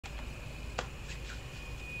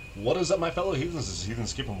What is up, my fellow heathens? This is Heathen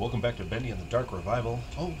Skip, and welcome back to Bendy and the Dark Revival.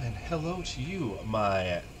 Oh, and hello to you,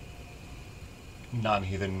 my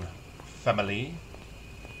non-heathen family.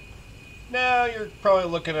 Now, you're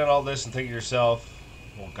probably looking at all this and thinking to yourself,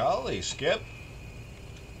 well, golly, Skip,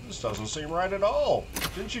 this doesn't seem right at all.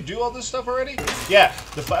 Didn't you do all this stuff already? Yeah,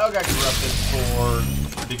 the file got corrupted for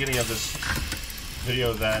the beginning of this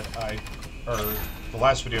video that or the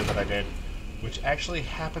last video that I did, which actually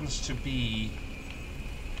happens to be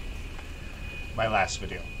my last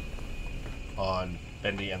video on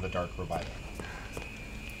Bendy and the Dark Revival.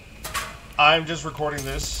 I'm just recording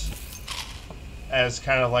this as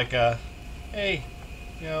kind of like a, hey,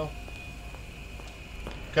 you know,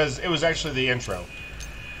 because it was actually the intro.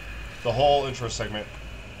 The whole intro segment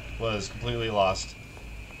was completely lost.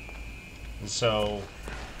 And so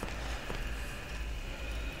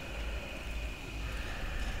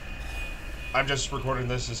I'm just recording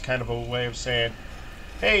this as kind of a way of saying,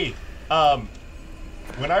 hey,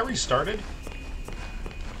 when I restarted,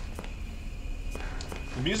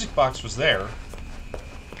 the music box was there,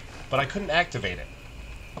 but I couldn't activate it.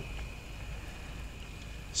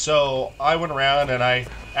 So I went around and I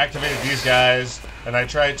activated these guys, and I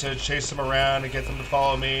tried to chase them around and get them to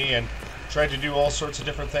follow me, and tried to do all sorts of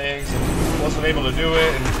different things, and wasn't able to do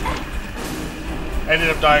it, and ended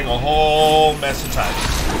up dying a whole mess of times.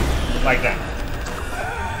 Like that.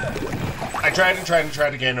 I tried and tried and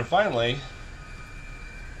tried again, and finally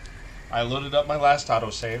I loaded up my last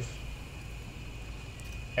autosave,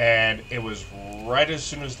 and it was right as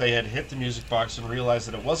soon as they had hit the music box and realized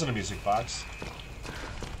that it wasn't a music box,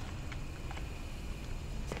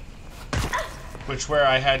 which where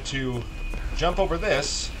I had to jump over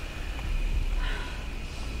this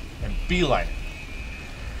and beeline it.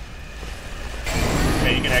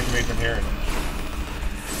 Okay, you can activate from here,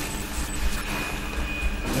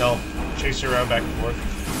 and they'll chase you around back and forth.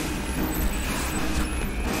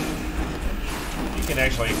 You can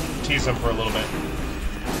actually tease them for a little bit.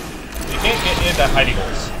 You can't get into hidey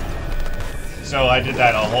holes. So I did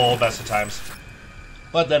that a whole mess of times.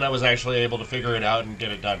 But then I was actually able to figure it out and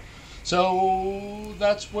get it done. So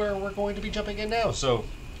that's where we're going to be jumping in now. So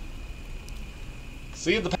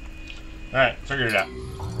see you at the... Alright, figured it out.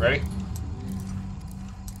 Ready?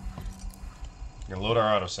 We're gonna load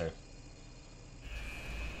our autosave.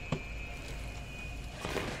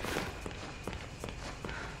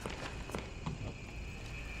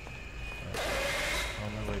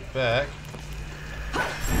 Back.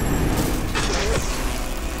 Alright,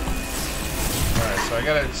 so I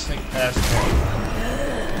gotta sneak past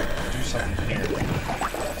him. Do something here.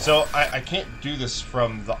 So I can't do this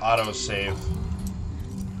from the autosave.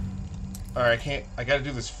 Or I gotta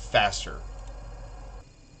do this faster.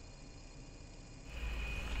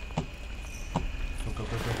 Go, go, go,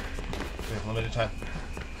 go. We have limited time.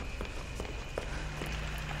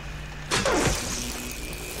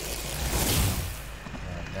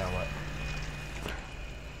 Now what?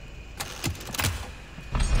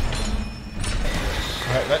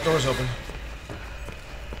 Alright, that door's open.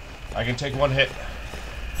 I can take one hit.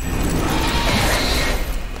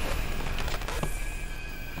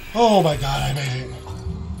 Oh my god, I made it.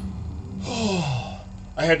 Oh,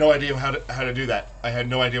 I had no idea how to do that. I had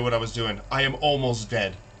no idea what I was doing. I am almost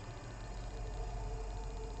dead.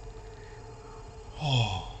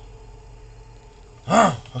 Oh.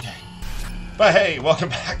 Okay. But hey, welcome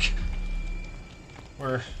back.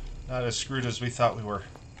 We're not as screwed as we thought we were.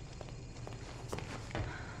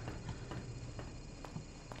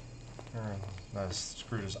 Or not as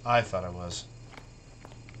screwed as I thought I was.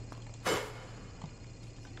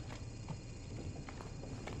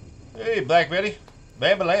 Hey, Black Betty.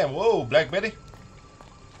 Bam-a-lam. Whoa, Black Betty.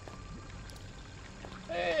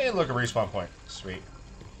 Hey, look, a respawn point. Sweet.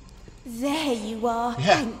 There you are.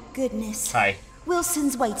 Yeah. Thank goodness. Hi.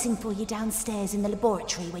 Wilson's waiting for you downstairs in the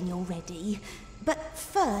laboratory when you're ready. But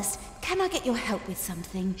first, can I get your help with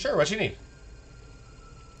something? Sure, what you need?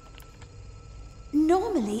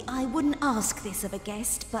 Normally, I wouldn't ask this of a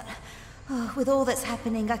guest, but with all that's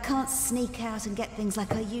happening, I can't sneak out and get things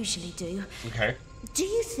like I usually do. Okay. Do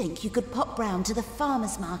you think you could pop round to the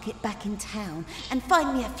farmer's market back in town and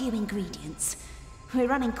find me a few ingredients? We're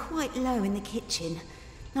running quite low in the kitchen,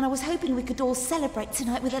 and I was hoping we could all celebrate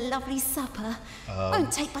tonight with a lovely supper. Won't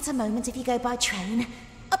take but a moment if you go by train.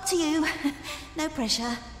 Up to you. No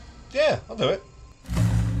pressure. Yeah, I'll do it.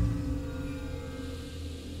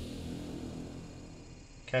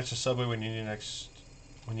 Catch the subway when you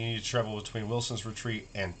need to travel between Wilson's Retreat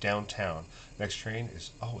and downtown. Next train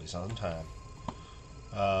is always on time.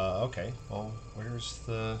 Okay. Well, where's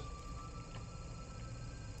the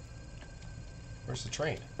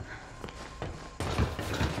train?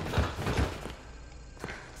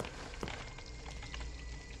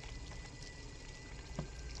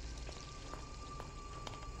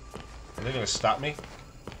 gonna stop me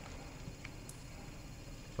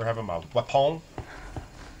for having my weapon?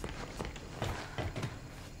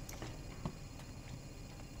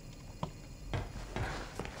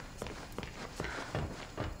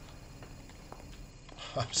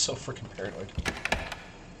 I'm so freaking paranoid.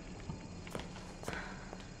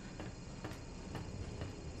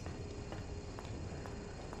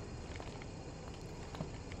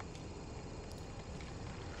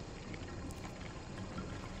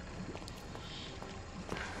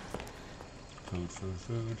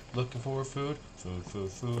 Food, looking for food.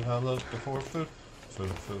 Food, I'm looking for food.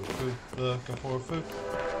 Food, looking for food.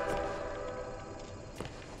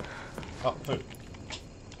 Oh, food.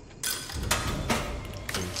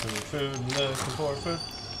 Food, looking for food.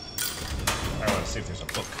 I want to see if there's a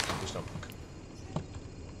book. There's no book.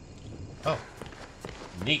 Oh,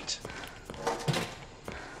 neat.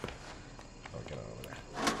 Oh, get on over there.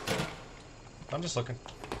 I'm just looking.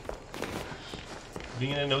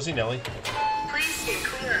 Being a nosy Nelly. Please stay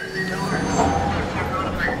clear of the doors. Por favor,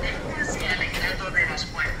 manténgase alejado de las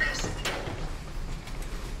puertas.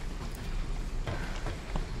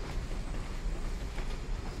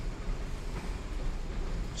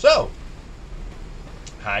 So,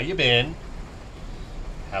 how you been?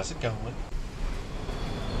 How's it going?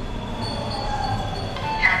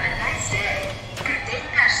 Have a nice day. Que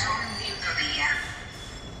tengas un lindo día.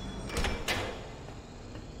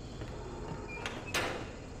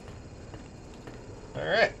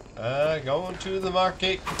 Alright, going to the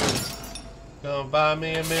market. Gonna buy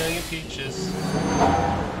me a million peaches.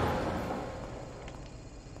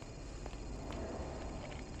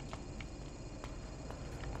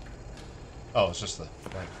 Oh, it's just the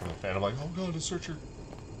light from the fan. I'm like, oh god, a searcher.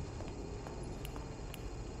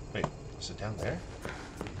 Wait, is it down there?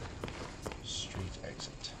 Street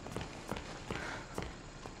exit.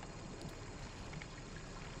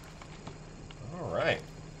 Alright.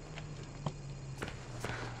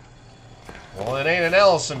 Well, it ain't an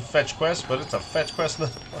Ellison fetch quest, but it's a fetch quest.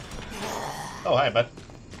 Oh, hi, bud.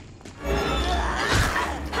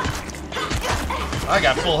 I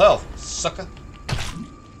got full health, sucker.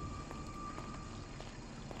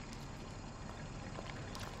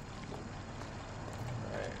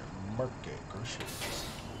 Alright, market groceries.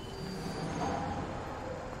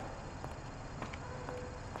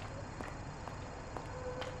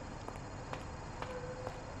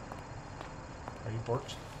 Are you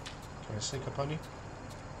borked? Can I sneak up on you?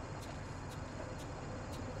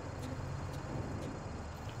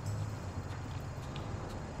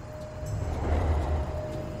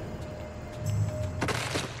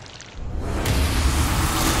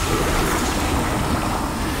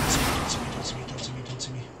 Don't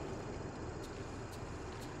see me.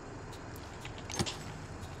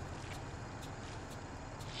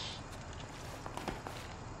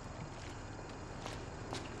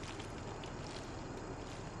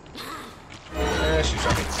 She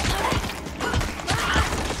shot me.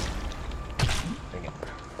 Dang it.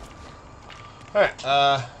 Alright,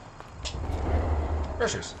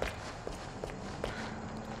 groceries.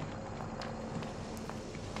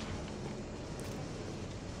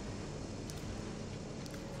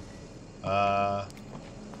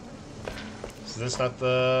 Is this not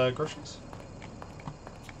the groceries?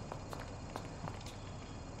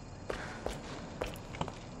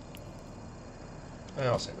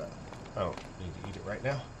 I'll say that. I don't need to eat it right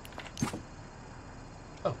now.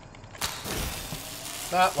 Oh.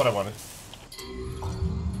 Not what I wanted.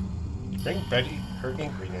 Bring Betty her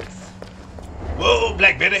ingredients. Whoa,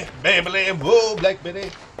 Black Betty! Baby, whoa, Black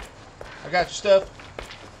Betty! I got your stuff.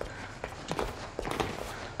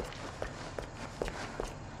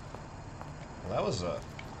 Well, that was a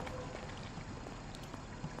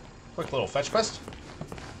quick little fetch quest.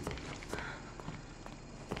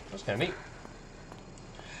 That was kind of neat.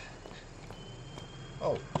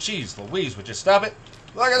 Oh, jeez, Louise, would you stop it?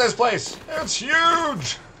 Look at this place! It's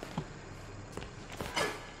huge!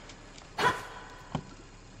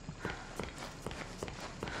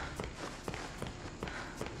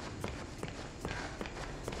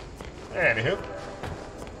 Anywho.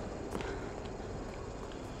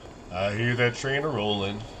 I hear that train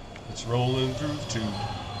a-rolling. It's rolling through the tube.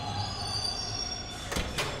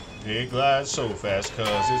 It glides so fast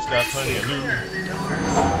cause it's got plenty of lube.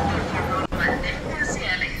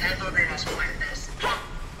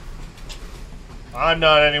 I'm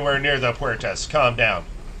not anywhere near the puertas. Calm down.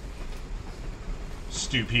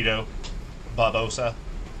 Stupido. Babosa.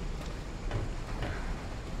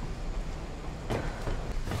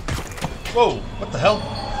 Whoa, what the hell?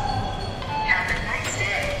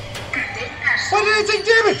 Why did I take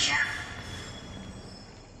damage?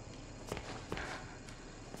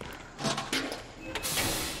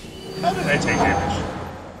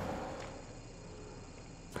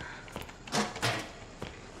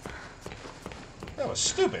 was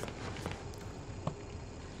stupid.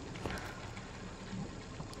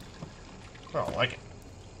 I don't like it.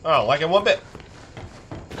 I don't like it one bit.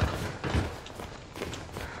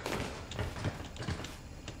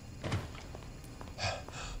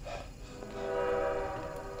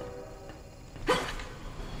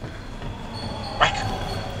 Whack!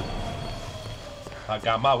 I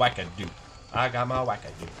got my wackadoo. I got my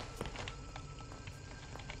wackadoo.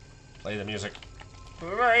 Play the music.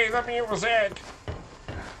 Play the music!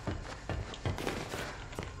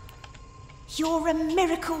 You're a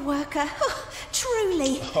miracle worker. Oh,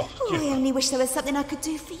 truly. Oh, I only wish there was something I could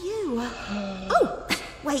do for you. Oh,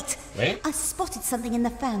 wait. Wait? I spotted something in the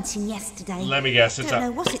fountain yesterday. Let me guess, it's Don't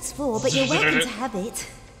know what it's for, but you're welcome to have it.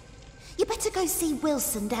 You better go see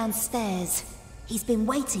Wilson downstairs. He's been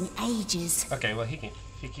waiting ages. Okay, well, he can...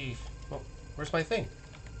 Well, where's my thing?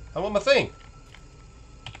 I want my thing.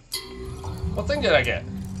 What thing did I get?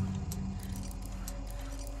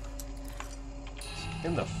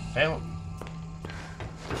 In the fountain.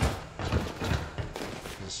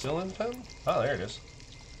 Is it still in the fountain? Oh, there it is.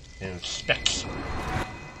 Inspect.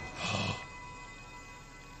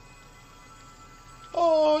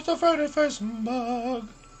 Oh, it's a Friday First mug.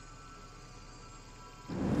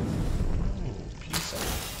 Piece of...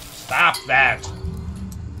 Stop that!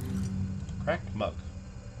 Cracked mug.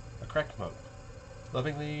 A cracked mug.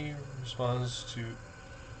 Lovingly responds to...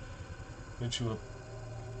 into a...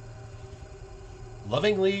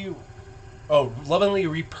 Lovingly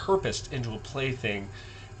repurposed into a plaything.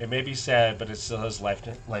 It may be sad, but it still has life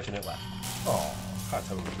in it left. Oh, hot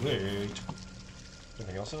totally wait.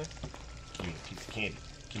 Anything else in it? Give me a piece of candy.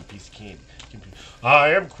 Give me a piece of candy. I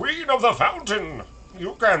am Queen of the Fountain!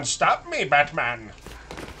 You can't stop me, Batman!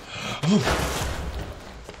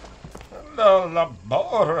 The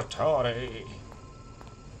laboratory.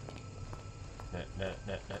 Nah.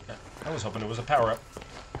 I was hoping it was a power-up.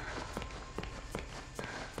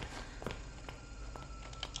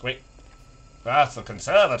 Wait. That's the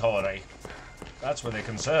conservatory. That's where they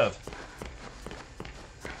conserve.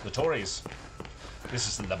 The Tories. This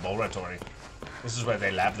is the laboratory. This is where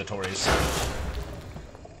they lab the Tories.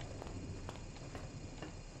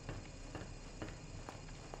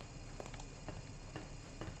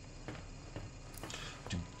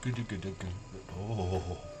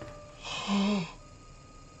 Oh.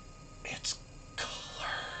 It's color.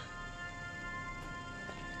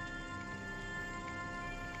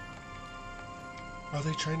 Are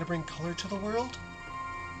they trying to bring color to the world?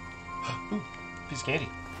 Ooh, piece of candy.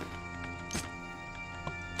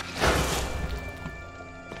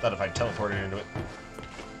 Thought if I teleported into it.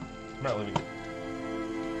 I'm not leaving.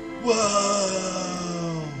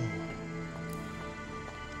 Whoa!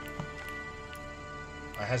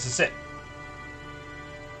 I has to sit.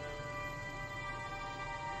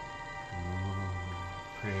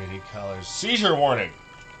 Ooh, pretty colors. Seizure warning!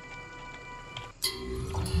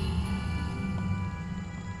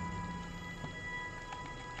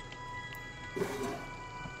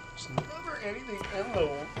 There's never anything in the...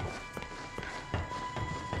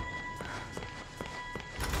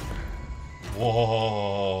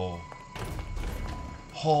 Whoa.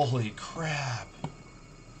 Holy crap.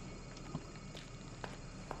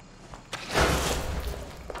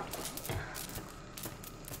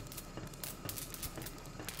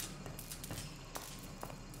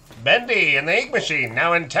 Bendy and the ink machine,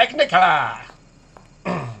 now in Technicolor.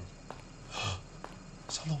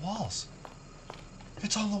 It's on the walls.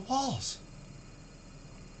 It's on the walls.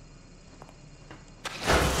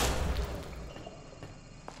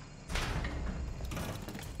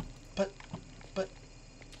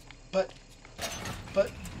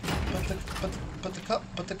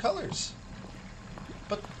 But the colors.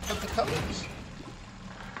 But the colors.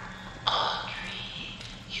 Audrey,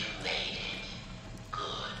 you made it.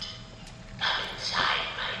 Good. Come inside,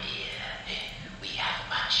 my dear. We have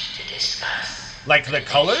much to discuss. Like the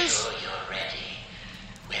colors? Make sure you're ready.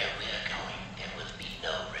 Where we're going, there will be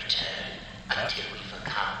no return until we've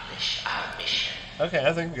accomplished our mission. Okay,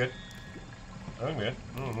 I think I'm good. I'm good.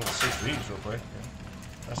 Let's switch these real quick. Yeah.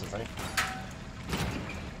 That's the thing.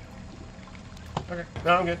 Okay,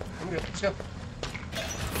 no, I'm good. Let's go.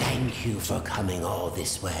 Thank you for coming all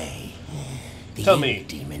this way. The Tell me, Ink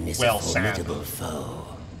Demon is well, a formidable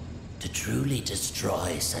foe. To truly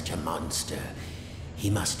destroy such a monster, he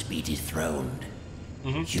must be dethroned,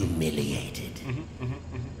 humiliated.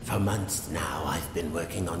 For months now, I've been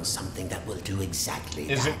working on something that will do exactly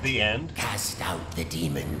that. Is it the end? Cast out the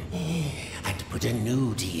demon and put a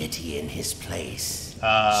new deity in his place.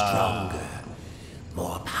 Stronger,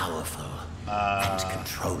 more powerful, and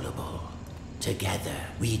controllable. Together,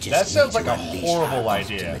 we just That sounds need like to a unleash horrible our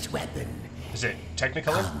idea. ultimate weapon Is it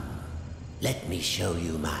Technicolor? Let me show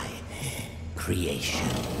you my creation.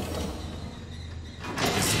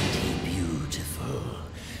 Isn't he beautiful?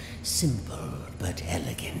 Simple but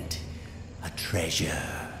elegant. A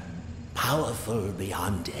treasure. Powerful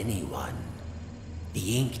beyond anyone.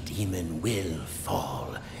 The ink demon will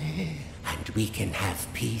fall, and we can have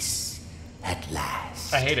peace at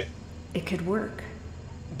last. I hate it. It could work.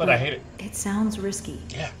 But I hate it. It sounds risky.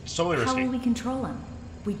 Yeah, it's totally How risky. will we control him?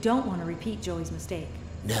 We don't want to repeat Joey's mistake.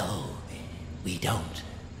 No, we don't.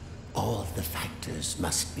 All the factors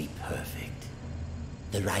must be perfect.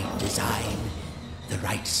 The right design, the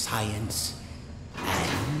right science,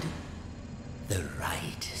 and the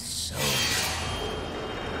right soul.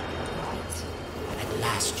 At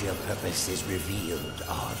last your purpose is revealed,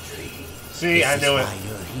 Audrey. See, I knew it. Why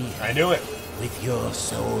you're here. I knew it. With your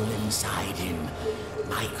soul inside him,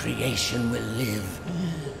 my creation will live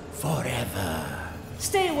forever.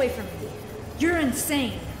 Stay away from me. You're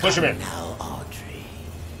insane. Push him in. Now, Audrey,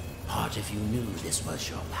 part of you knew this was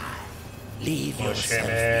your path. Leave Push yourself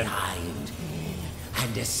him in. behind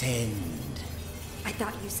and ascend. I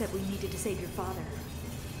thought you said we needed to save your father.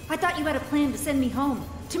 I thought you had a plan to send me home,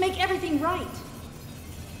 to make everything right.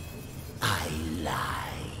 I lie.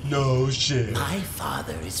 No shit. My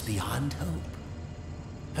father is beyond hope.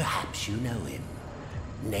 Perhaps you know him.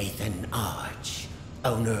 Nathan Arch,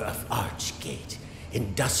 owner of Archgate,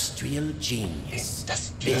 industrial genius,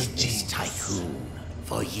 business tycoon.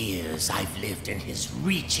 For years I've lived in his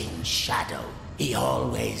reaching shadow. He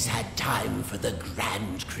always had time for the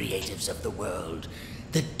grand creatives of the world,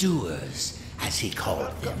 the doers, as he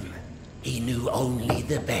called them. He knew only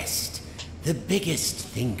the best, the biggest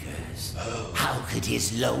thinkers. How could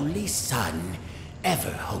his lowly son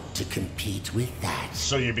ever hope to compete with that?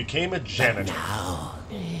 So you became a But janitor. now,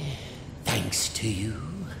 thanks to you,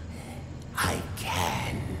 I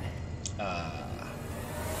can.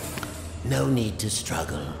 No need to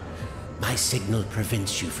struggle. My signal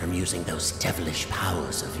prevents you from using those devilish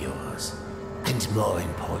powers of yours. And more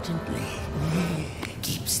importantly,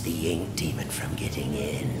 keeps the ink demon from getting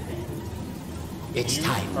in. It's You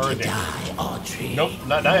time to earned it. die, Audrey. Nope,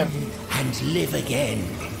 not dying. And live again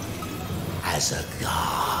as a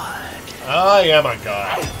god. I am a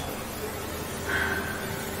god.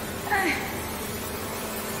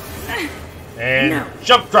 And No.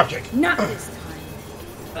 jump dropkick. Not this time.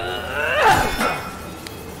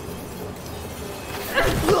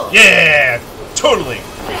 Yeah, totally.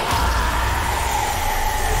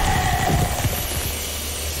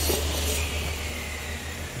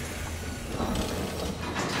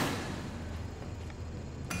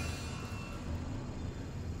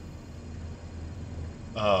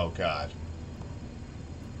 Oh god.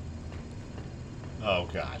 Oh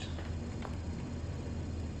god.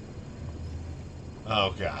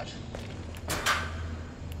 Oh god.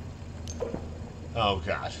 Oh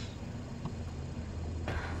god.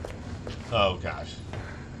 Oh god.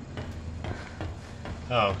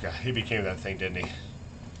 Oh god. He became that thing, didn't he?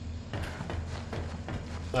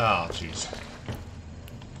 Oh jeez.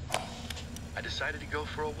 I decided to go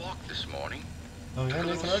for a walk this morning. Oh yeah, Took a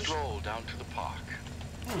Nathan little Arch? stroll down to the park.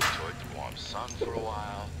 Enjoyed the warm sun for a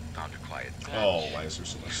while. Found a quiet bench. Oh, why is there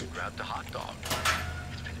so much soup? Grabbed a hot dog.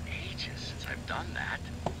 It's been ages since I've done that.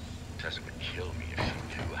 Tessa would kill me if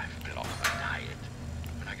she knew I've been off my diet.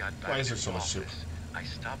 When I got back Why is to there so the much soup? office, I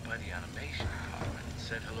stopped by the animation department and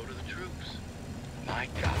said hello to the troops. My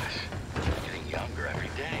gosh, I'm getting younger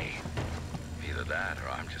every day. Either that or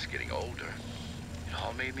I'm just getting older. It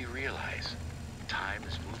all made me realize time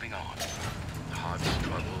is moving on. The hard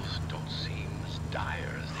struggles don't seem as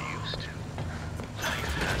dire as they used to.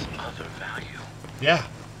 Life has other value. Yeah,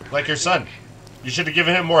 like your son. You should have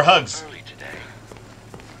given him more hugs. Early today.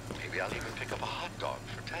 Maybe I'll even pick up a hot dog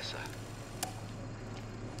for Tessa.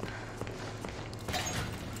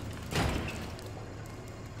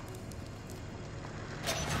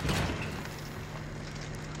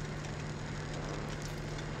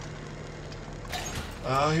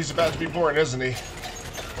 Oh, he's about to be born, isn't he?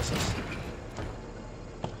 What's this?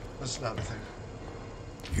 This is not the thing.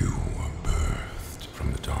 You were birthed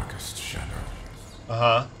from the darkest shadows.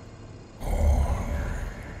 Uh-huh.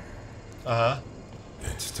 Uh-huh.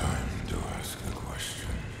 It's time to ask the question.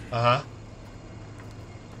 Uh-huh.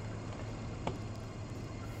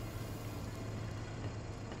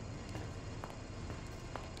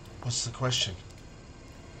 What's the question?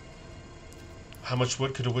 How much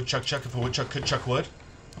wood could a woodchuck chuck if a woodchuck could chuck wood?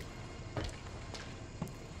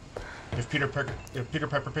 If Peter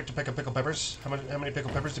Pepper picked a peck of pickled peppers, how many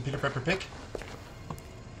pickled peppers did Peter Pepper pick?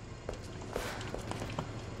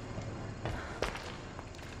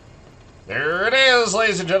 There it is,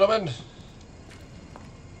 ladies and gentlemen.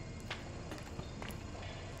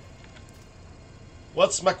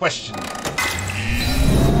 What's my question?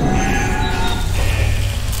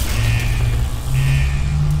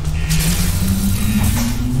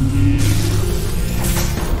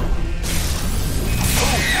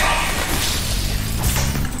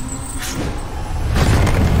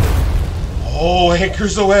 Oh,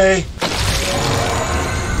 anchors away.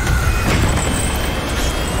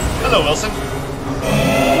 Hello, Wilson.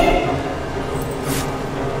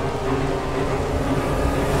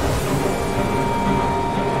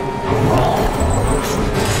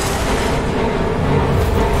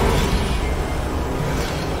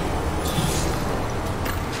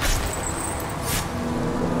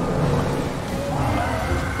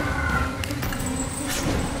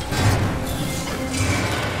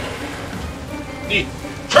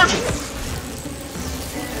 Charge it!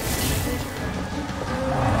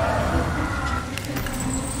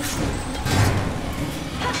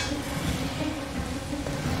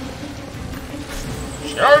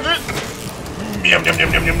 Charge it! Yum, yum,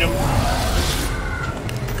 yum, yum, yum, yum.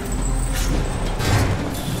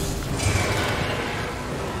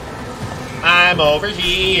 I'm over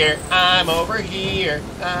here. I'm over here.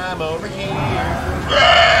 I'm over here.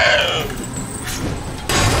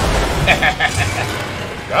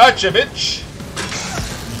 Gotcha, bitch!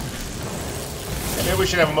 Maybe we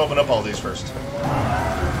should have him open up all these first.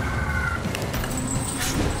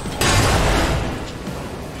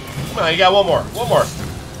 Come on, you got one more. One more.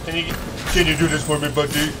 Can you do this for me,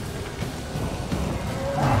 buddy?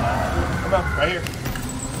 Come on, right here.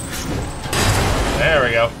 There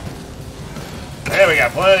we go. There we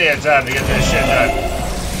got plenty of time to get this shit done.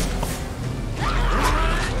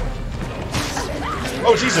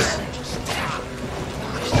 Oh, Jesus!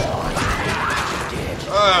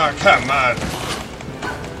 Oh, come on.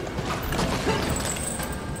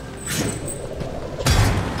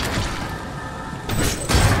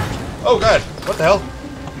 Oh, God. What the hell?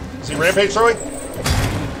 Is he rampage throwing?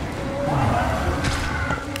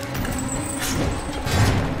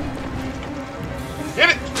 Get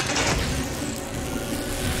it!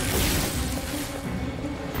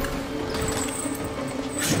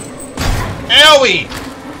 Owie!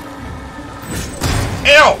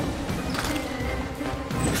 Ow!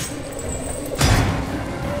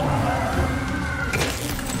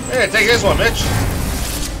 Here, take this one, bitch.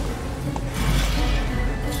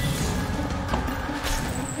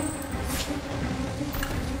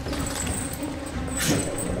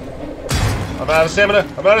 I'm out of stamina.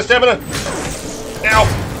 I'm out of stamina. Ow.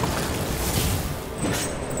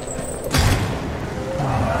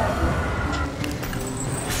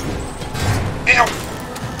 Ow.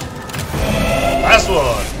 Last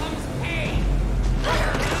one.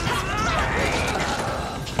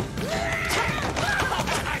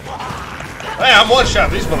 Hey, I'm one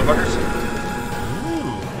shot these motherfuckers.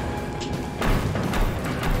 Ooh.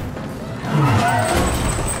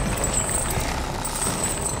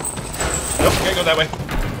 Nope, can't go that way.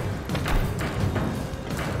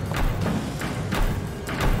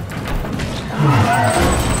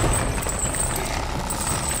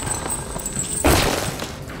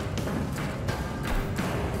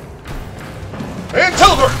 And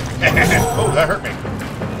teleport! Oh, that hurt me.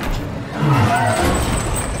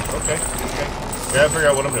 Okay. Gotta figure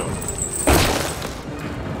out what I'm doing.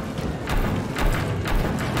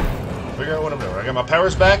 Figure out what I'm doing. I got my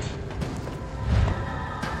powers back.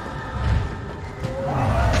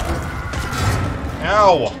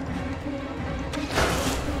 Ow!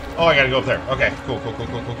 Oh, I gotta go up there. Okay, cool.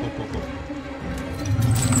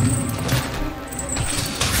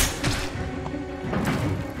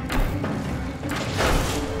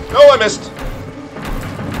 No, I missed.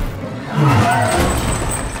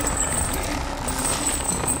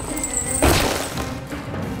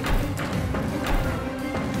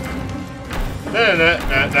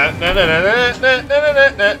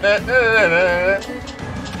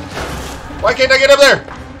 Why can't I get up there?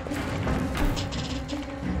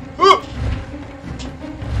 Ooh.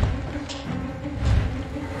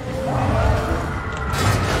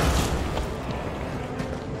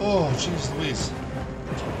 Oh, jeez Louise.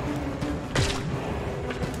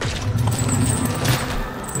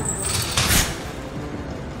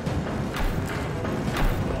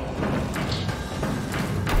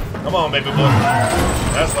 Come on, baby boy.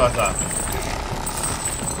 That's what I thought.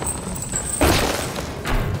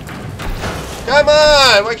 Come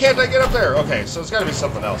on! Why can't I get up there? Okay, so it's gotta be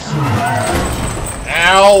something else.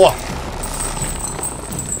 Ow!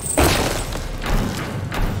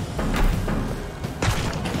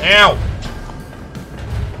 Ow!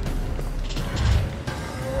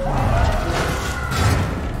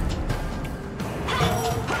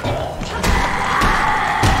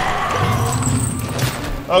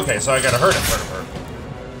 Okay, so I gotta hurt him.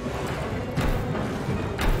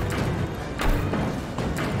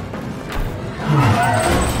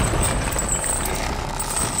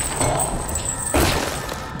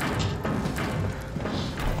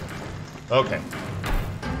 Okay.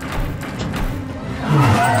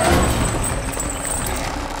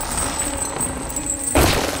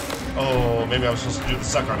 Oh, maybe I was supposed to do the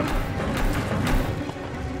suck on him.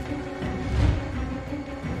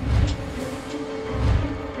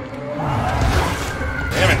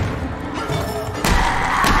 Damn it.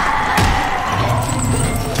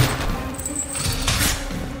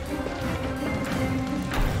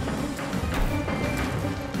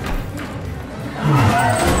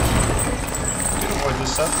 Avoid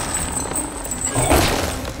this stuff.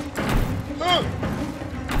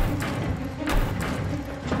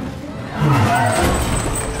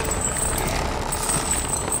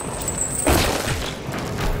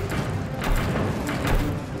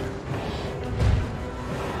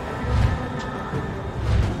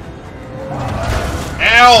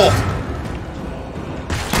 Ow!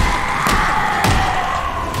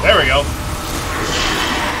 There we go.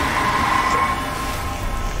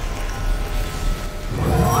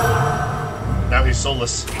 Now he's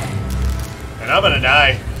soulless. And I'm gonna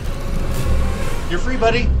die. You're free,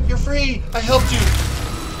 buddy. You're free. I helped you.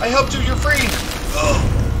 I helped you. You're free.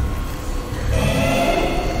 Ugh.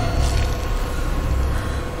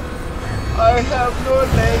 I have no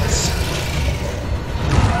legs.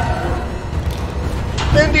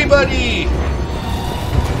 Bendy buddy!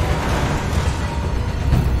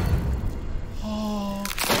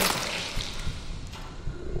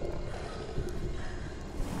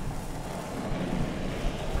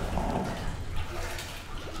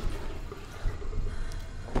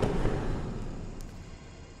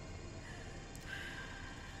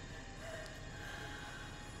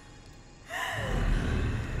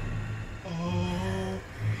 Oh,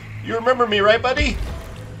 you remember me, right, buddy?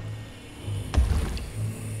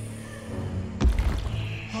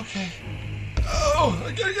 Okay. Oh,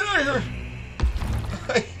 I gotta get out of here.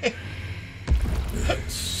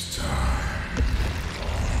 It's time.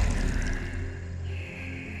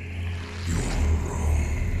 Your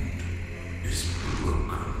road is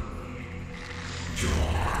broken.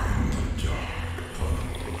 Join the dark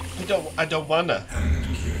path. I don't wanna. And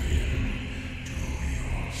give in to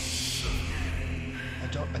your son. I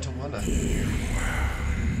don't wanna. You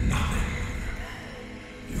have nothing.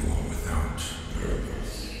 You are without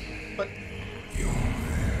purpose. But Your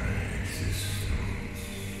very existence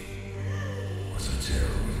was a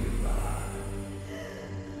terrible lie.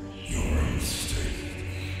 You're a mistake.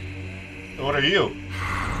 what are you?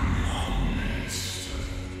 Monster.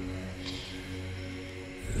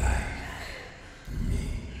 Like me.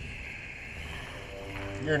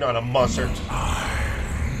 You're not a monster. I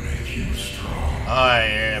will make you strong. I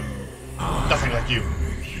am nothing like you.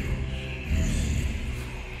 Make you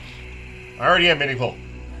I already am meaningful.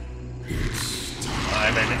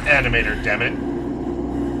 I'm an animator, damn it.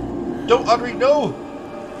 Don't, Audrey, no!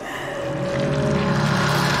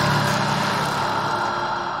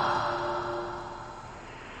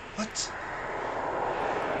 What?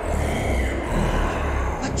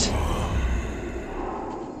 What?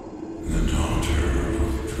 the daughter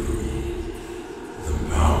of truth, the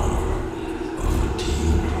power of a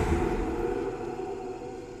demon.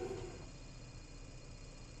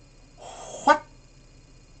 What?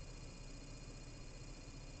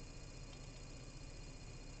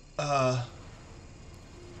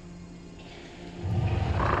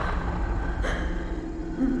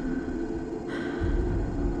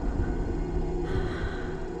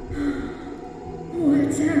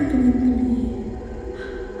 What's happening to me?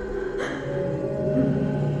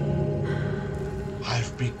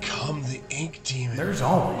 I've become the ink demon. There's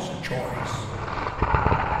always a choice.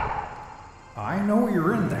 I know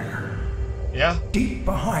you're in there, Yeah? deep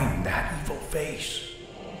behind that evil face.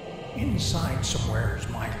 Inside somewhere is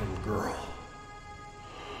my little girl.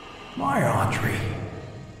 My Audrey.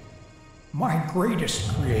 My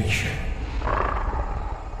greatest creation.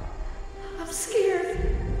 I'm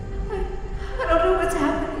scared. I don't know what's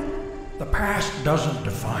happening. The past doesn't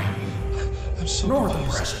define you, I'm so nor the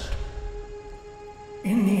close. present.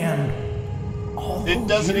 In the end, all It those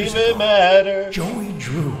doesn't years even ago, matter. Joey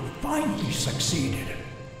Drew finally succeeded.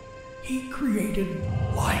 He created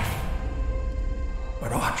life.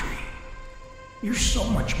 But Audrey, you're so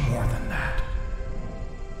much more than that.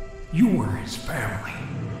 You were his family.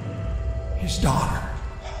 His daughter.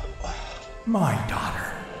 My daughter.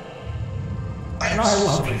 And I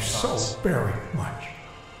love you so very much.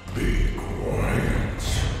 Be quiet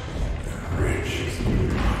and rich.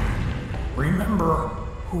 Remember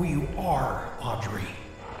who you are, Audrey.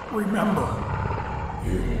 Remember.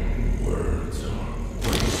 Your words are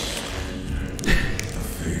wasted. The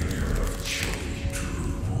failure of Chili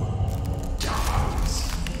Drew dies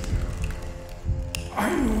here.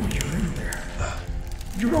 I know you're in there.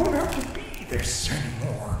 You don't have to be this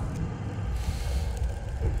anymore.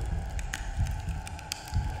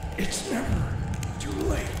 It's never too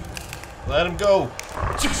late. Let him go.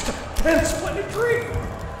 Just a pencil and a dream.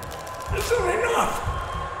 Isn't enough.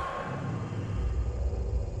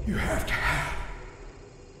 You have to have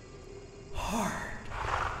heart.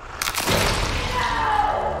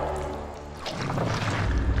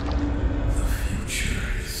 The future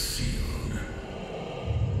is sealed.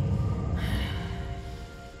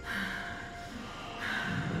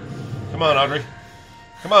 Come on, Audrey.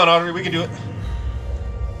 Come on, Audrey. We can do it.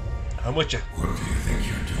 I'm with you. What do you think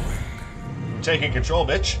you're doing? I'm taking control,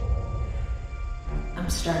 bitch. I'm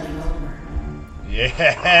starting over.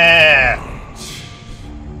 Yeah.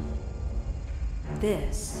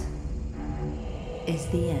 This is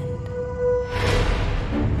the end.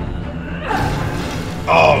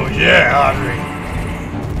 Oh, yeah, Audrey.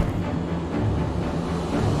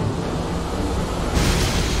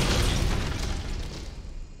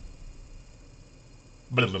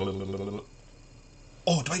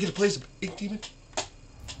 Oh, do I get to play as an ink demon?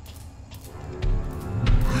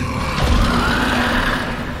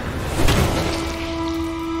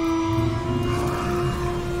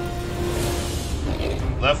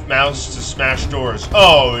 Left mouse to smash doors.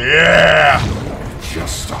 Oh, yeah!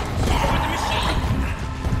 Just stop.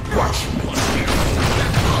 Watch me.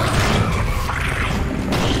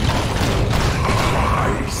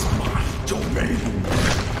 Rise my domain.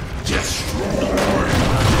 Destroy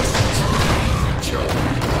this joke.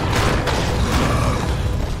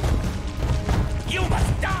 You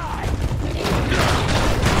must die!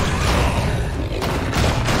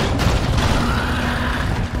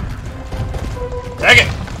 Dang it!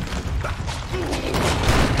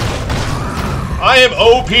 I am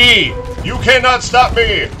OP! You cannot stop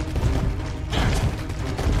me!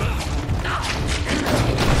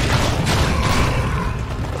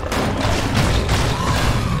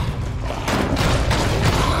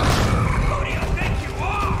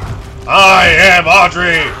 I am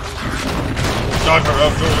Audrey! Daughter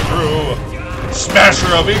of Drew!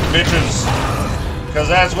 Smasher of ink bitches! Cause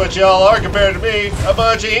that's what y'all are compared to me, a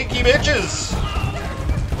bunch of inky bitches!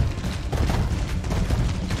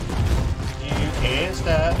 You can't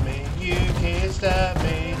stop me, you can't stop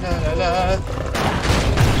me, la la la.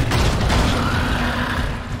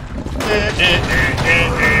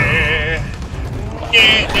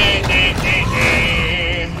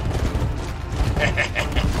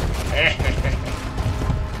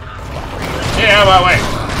 Get out of my way.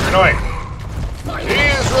 You're annoying. He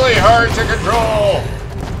is really hard to control.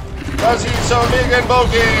 Because he's so big and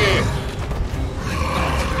bulky.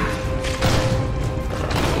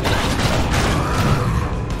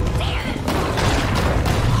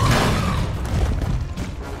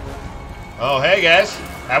 Oh, hey guys.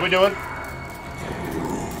 How we doing?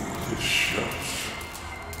 The chef.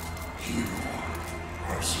 You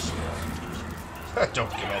are surrounded.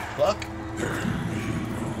 Don't give a fuck.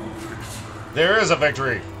 There is a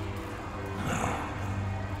victory.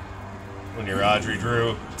 When you're Audrey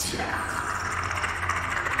Drew.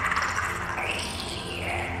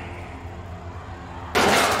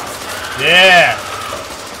 Yeah.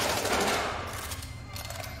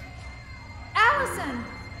 Allison!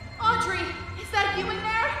 Audrey, is that you in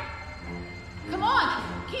there? Come on,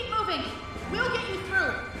 keep moving. We'll get you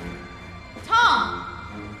through. Tom,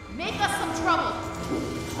 make us some trouble.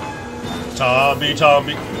 Tommy,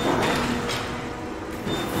 Tommy.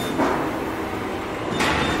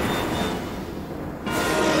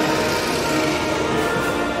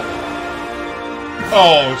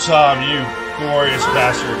 Oh, Tom, you glorious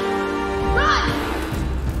bastard. Run!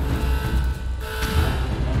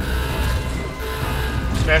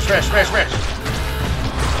 Smash, smash, smash, smash.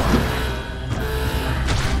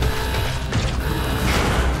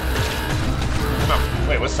 Come on.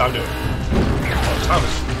 Wait, what's Tom doing? Oh, Tom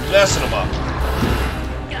is messing him up.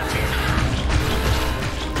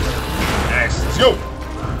 Nice, let's go.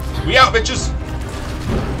 We out, bitches.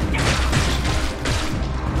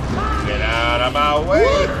 Get out of my way.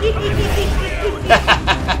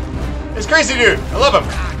 It's crazy, dude. I love him.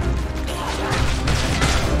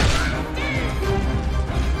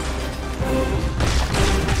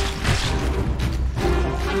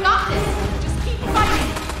 I got this. Just keep fighting.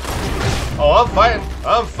 Oh, I'm fighting.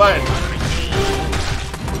 I'm fighting.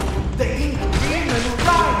 The ink demon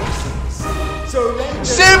rises. Surrender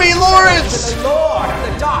Sammy Lawrence! to the Lord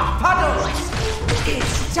of the Dark Puddles.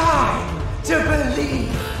 It's time to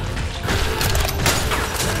believe.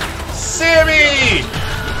 Sammy!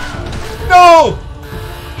 No!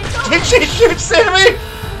 Did she shoot Sammy?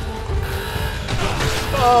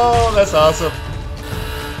 Oh, that's awesome.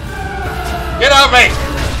 Get off me!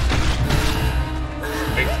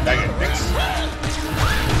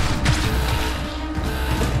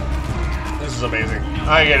 This is amazing.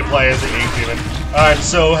 I get to play as the Ink Demon. I'm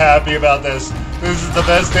so happy about this. This is the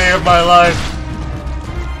best day of my life.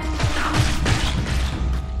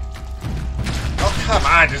 Oh, come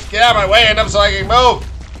on. Just get out of my way enough so I can move.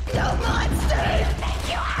 No monster!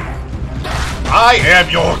 I am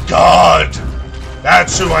your god.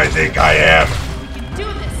 That's who I think I am. You can do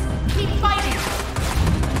this. Keep fighting.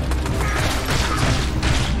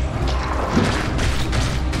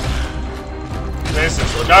 Listen,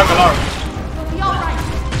 we're not along. You'll be all right.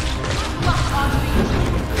 Look, Audrey.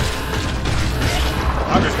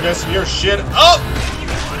 I'm just messing your shit up.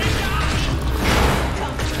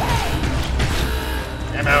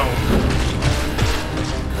 Come on.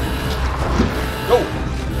 Go.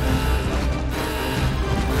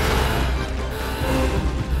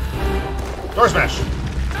 Door smash.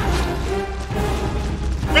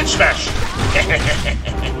 Bitch smash.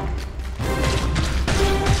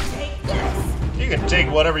 You can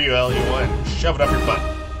take whatever you hell you want and shove it up your butt.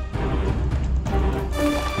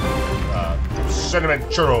 Cinnamon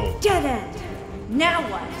churro. Dead end. Now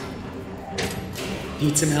what?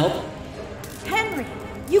 Need some help? Henry,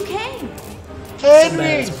 you came. Some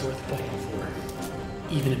battle's worth fighting for.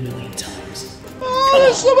 Even a million times. Oh,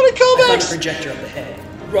 there's so many I found a comebacks. projector up ahead.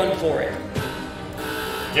 Run for it.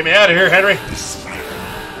 Get me out of here, Henry. This man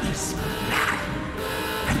is mad,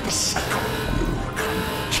 and the cycle will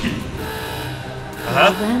continue.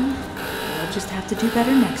 Well then, we'll just have to do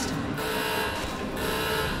better next time.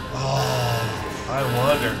 Oh, I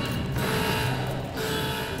wonder.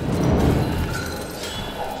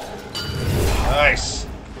 Nice.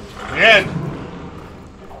 The end.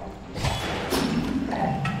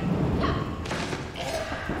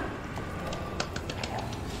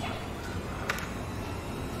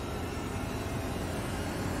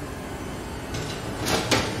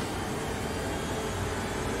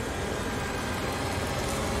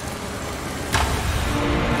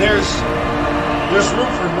 There's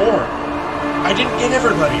room for more. I didn't get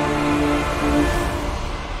everybody.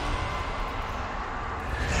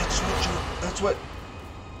 That's what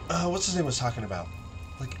what's his name was talking about.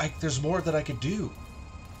 Like, there's more that I could do.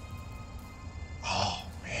 Oh,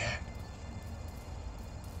 man.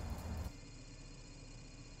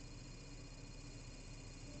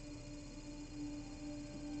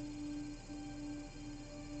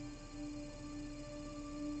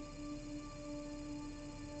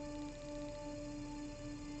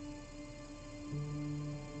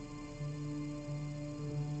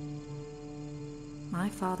 My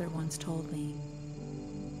father once told me,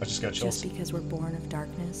 I just got chills. just because we're born of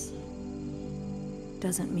darkness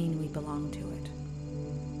doesn't mean we belong to it.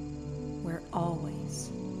 We're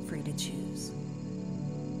always free to choose.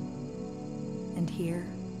 And here,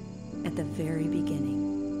 at the very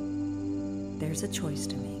beginning, there's a choice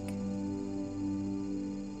to make.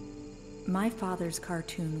 My father's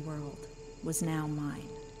cartoon world was now mine.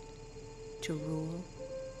 To rule,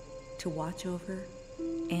 to watch over,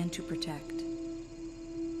 and to protect.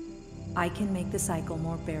 I can make the cycle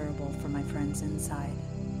more bearable for my friends inside.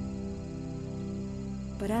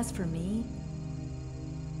 But as for me,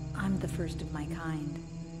 I'm the first of my kind.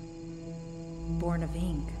 Born of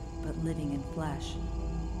ink, but living in flesh.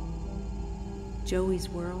 Joey's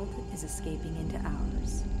world is escaping into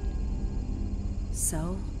ours.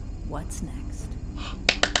 So, what's next?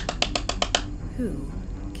 Who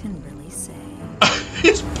can really say?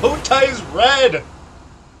 His bow tie is red!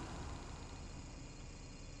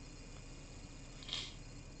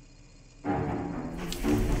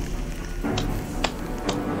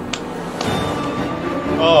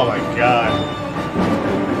 Oh my god.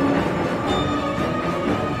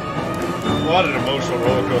 What an emotional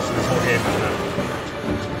roller coaster this whole game has been.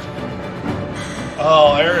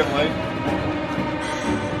 Oh, Aaron Lane.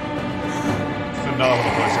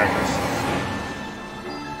 Phenomenal voice actress.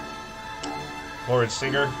 Lauren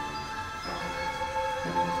Singer.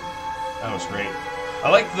 That was great. I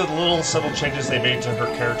like the little subtle changes they made to her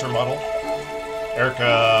character model.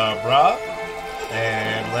 Erica Bra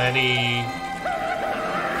and Lanny.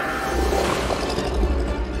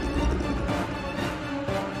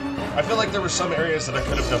 I feel like there were some areas that I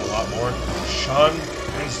could have done a lot more. Sean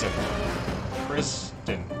Kristen.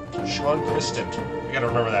 You gotta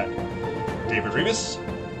remember that. David Rebus.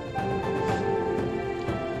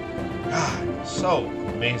 God, so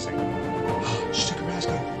amazing. She took her mask guy's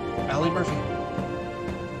go? Allie Murphy.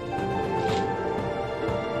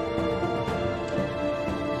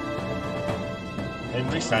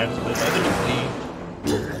 Henry Simons played by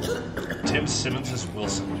the Lee. Tim Simmons as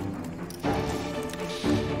Wilson.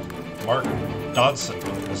 Mark Dodson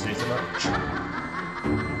as Nathan Arch.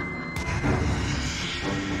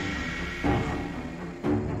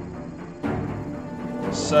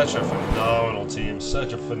 Such a phenomenal team.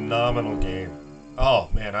 Such a phenomenal game. Oh,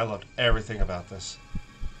 man, I loved everything about this.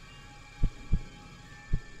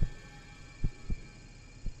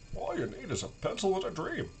 All you need is a pencil and a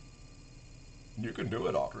dream. You can do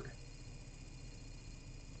it, Audrey.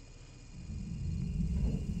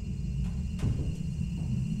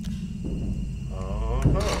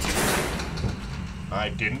 I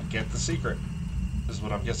didn't get the secret, is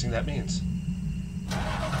what I'm guessing that means.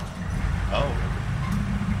 Oh.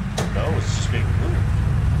 No, it's just being moved.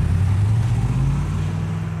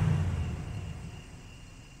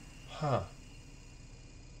 Huh.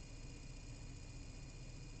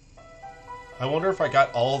 I wonder if I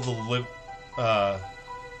got all the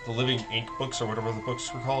Living Ink books, or whatever the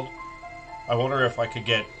books were called. I wonder if I could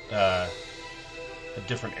get a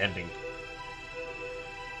different ending.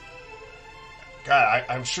 God,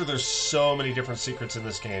 I'm sure there's so many different secrets in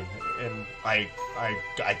this game, and I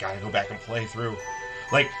gotta go back and play through.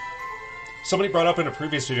 Like, somebody brought up in a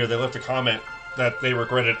previous video, they left a comment that they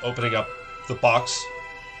regretted opening up the box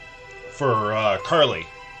for Carly.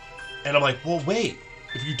 And I'm like, well, wait.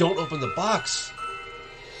 If you don't open the box,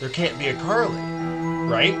 there can't be a Carly,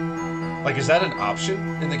 right? Like, is that an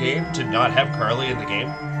option in the game, to not have Carly in the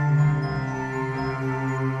game?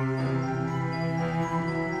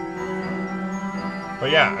 But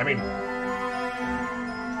yeah, I mean,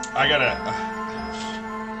 I gotta...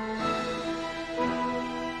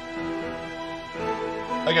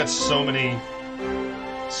 I got so many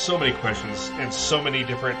questions and so many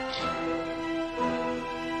different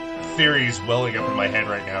theories welling up in my head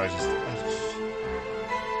right now.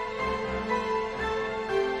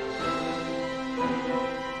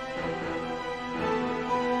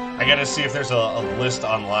 I gotta see if there's a list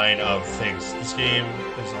online of things. This game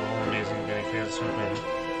is all amazing. Many fans who have been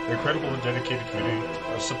an incredible and dedicated community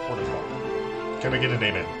of supporters. Can I get an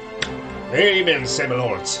amen? Amen, Samuel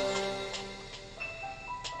Lawrence.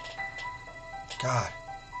 God.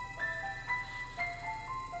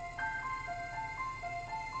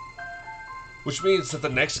 Which means that the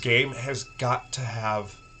next game has got to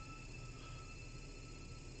have,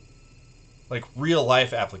 like, real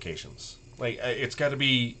life applications. Like, it's got to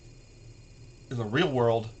be in the real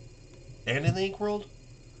world and in the ink world.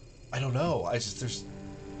 I don't know. There's...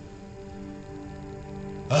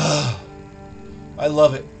 I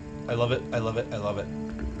love it. I love it. I love it. I love it.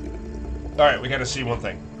 Alright, we got to see one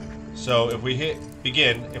thing. So if we hit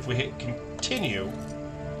begin, if we hit continue,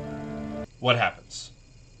 what happens?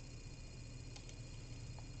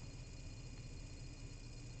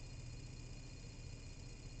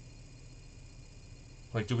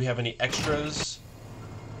 Like, do we have any extras?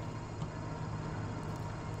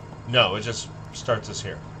 No, it just starts us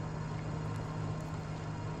here.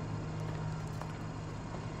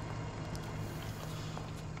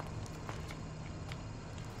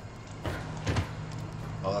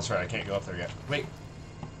 Oh, that's right, I can't go up there yet. Wait.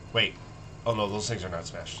 Wait. Oh no, those things are not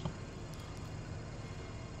smashed.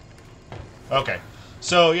 Okay.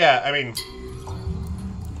 So, yeah, I mean...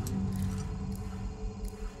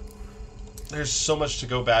 there's so much to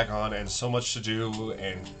go back on and so much to do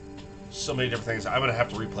and so many different things. I'm going to have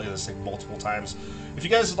to replay this thing multiple times. If you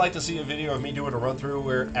guys would like to see a video of me doing a run-through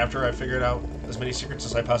where after I figured out as many secrets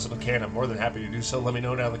as I possibly can, I'm more than happy to do so. Let me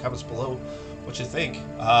know down in the comments below what you think.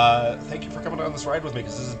 Thank you for coming on this ride with me,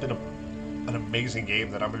 because this has been an amazing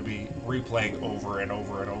game that I'm going to be replaying over and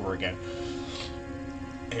over and over again.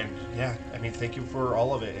 And yeah, I mean, thank you for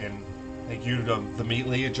all of it, and thank you to the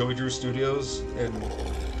Meatly at Joey Drew Studios and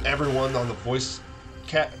everyone on the voice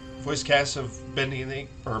cast of Bendy and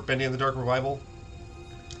the Dark Revival.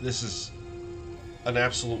 This is an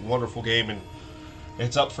absolute wonderful game, and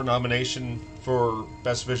it's up for nomination for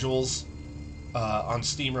Best Visuals on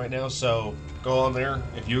Steam right now. So go on there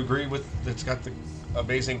if you agree with it's got the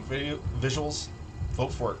amazing visuals.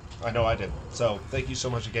 Vote for it. I know I did. So thank you so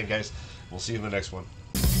much again, guys. We'll see you in the next one.